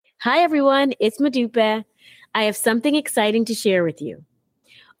Hi, everyone. It's Modupe. I have something exciting to share with you.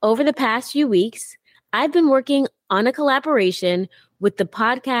 Over the past few weeks, I've been working on a collaboration with the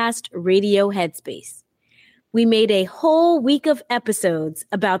podcast Radio Headspace. We made a whole week of episodes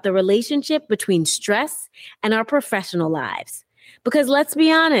about the relationship between stress and our professional lives. Because let's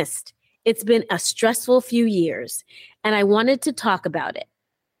be honest, it's been a stressful few years, and I wanted to talk about it.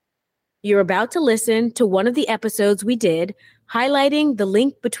 You're about to listen to one of the episodes we did highlighting the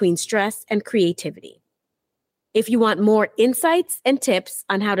link between stress and creativity. If you want more insights and tips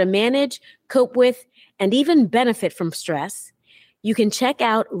on how to manage, cope with, and even benefit from stress, you can check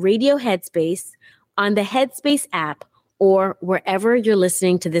out Radio Headspace on the Headspace app or wherever you're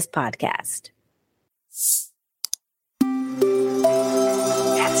listening to this podcast.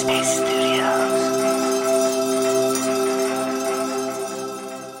 Headspace Studios.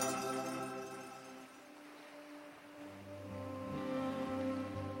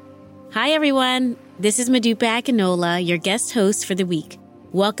 Hi, everyone. This is Modupe Akinola, your guest host for the week.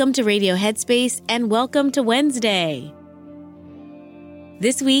 Welcome to Radio Headspace and welcome to Wednesday.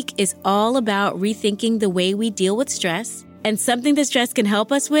 This week is all about rethinking the way we deal with stress, and something that stress can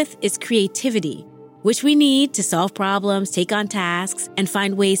help us with is creativity, which we need to solve problems, take on tasks, and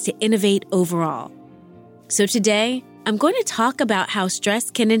find ways to innovate overall. So today, I'm going to talk about how stress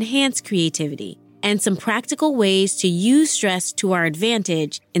can enhance creativity and some practical ways to use stress to our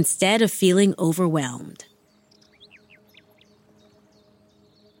advantage instead of feeling overwhelmed.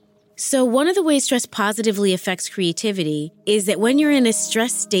 So one of the ways stress positively affects creativity is that when you're in a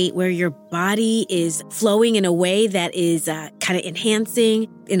stress state where your body is flowing in a way that is kind of enhancing,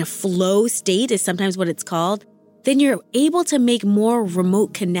 in a flow state is sometimes what it's called, then you're able to make more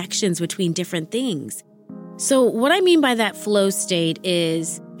remote connections between different things. So what I mean by that flow state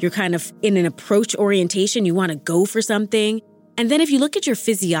is you're kind of in an approach orientation. You want to go for something. And then if you look at your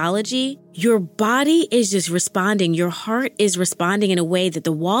physiology, your body is just responding. Your heart is responding in a way that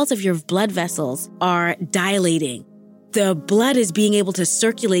the walls of your blood vessels are dilating. The blood is being able to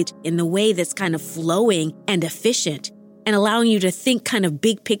circulate in the way that's kind of flowing and efficient and allowing you to think kind of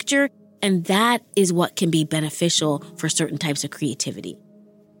big picture. And that is what can be beneficial for certain types of creativity.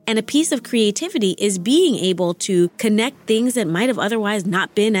 And a piece of creativity is being able to connect things that might have otherwise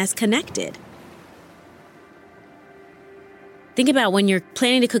not been as connected. Think about when you're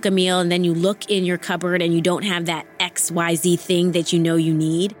planning to cook a meal and then you look in your cupboard and you don't have that XYZ thing that you know you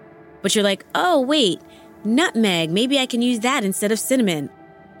need. But you're like, oh, wait, nutmeg, maybe I can use that instead of cinnamon.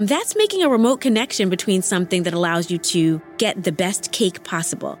 That's making a remote connection between something that allows you to get the best cake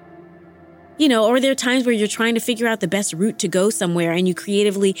possible. Or there are times where you're trying to figure out the best route to go somewhere and you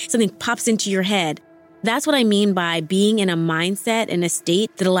creatively, something pops into your head. That's what I mean by being in a mindset, in a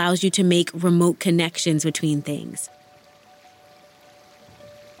state that allows you to make remote connections between things.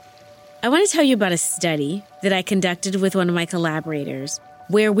 I want to tell you about a study that I conducted with one of my collaborators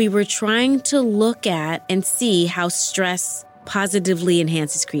where we were trying to look at and see how stress positively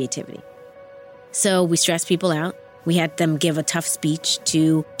enhances creativity. So we stressed people out. We had them give a tough speech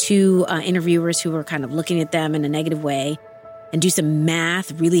to two interviewers who were kind of looking at them in a negative way and do some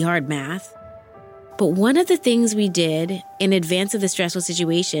math, really hard math. But one of the things we did in advance of the stressful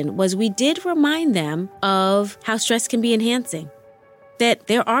situation was we did remind them of how stress can be enhancing. That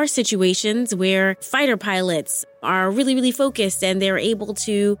there are situations where fighter pilots are really, really focused and they're able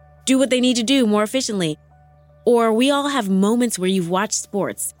to do what they need to do more efficiently. Or we all have moments where you've watched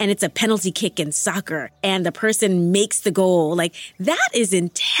sports and it's a penalty kick in soccer and the person makes the goal. Like that is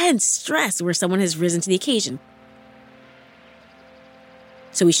intense stress where someone has risen to the occasion.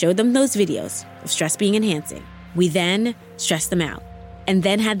 So we showed them those videos of stress being enhancing. We then stressed them out and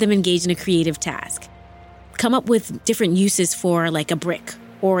then had them engage in a creative task. Come up with different uses for like a brick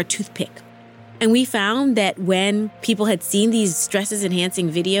or a toothpick. And we found that when people had seen these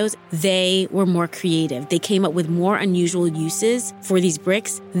stresses-enhancing videos, they were more creative. They came up with more unusual uses for these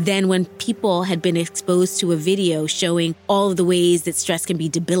bricks than when people had been exposed to a video showing all of the ways that stress can be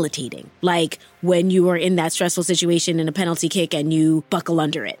debilitating. Like when you are in that stressful situation in a penalty kick and you buckle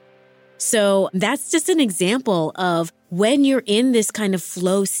under it. So that's just an example of when you're in this kind of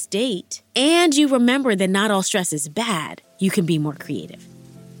flow state and you remember that not all stress is bad, you can be more creative.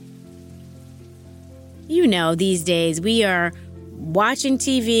 These days we are watching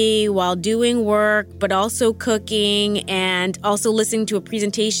TV while doing work, but also cooking and also listening to a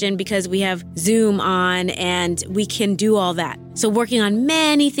presentation because we have Zoom on and we can do all that. So working on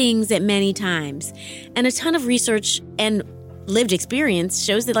many things at many times. And a ton of research and lived experience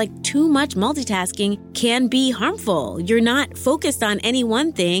shows that too much multitasking can be harmful. You're not focused on any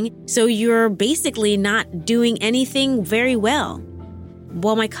one thing, so you're basically not doing anything very well.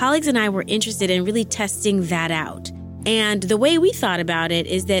 well, my colleagues and I were interested in really testing that out. And the way we thought about it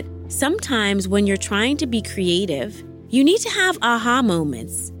is that sometimes when you're trying to be creative, you need to have aha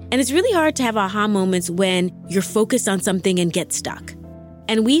moments. And it's really hard to have aha moments when you're focused on something and get stuck.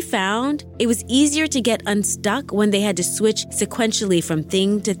 And we found it was easier to get unstuck when they had to switch sequentially from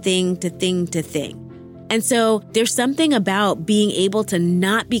thing to thing to thing to thing. And so there's something about being able to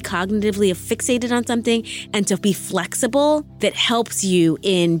not be cognitively fixated on something and to be flexible that helps you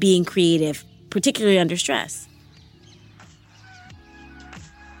in being creative, particularly under stress.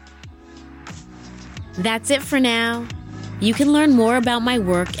 That's it for now. You can learn more about my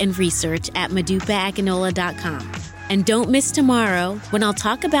work and research at modupeakinola.com. And don't miss tomorrow when I'll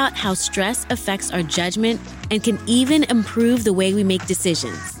talk about how stress affects our judgment and can even improve the way we make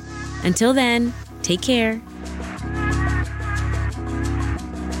decisions. Until then, take care.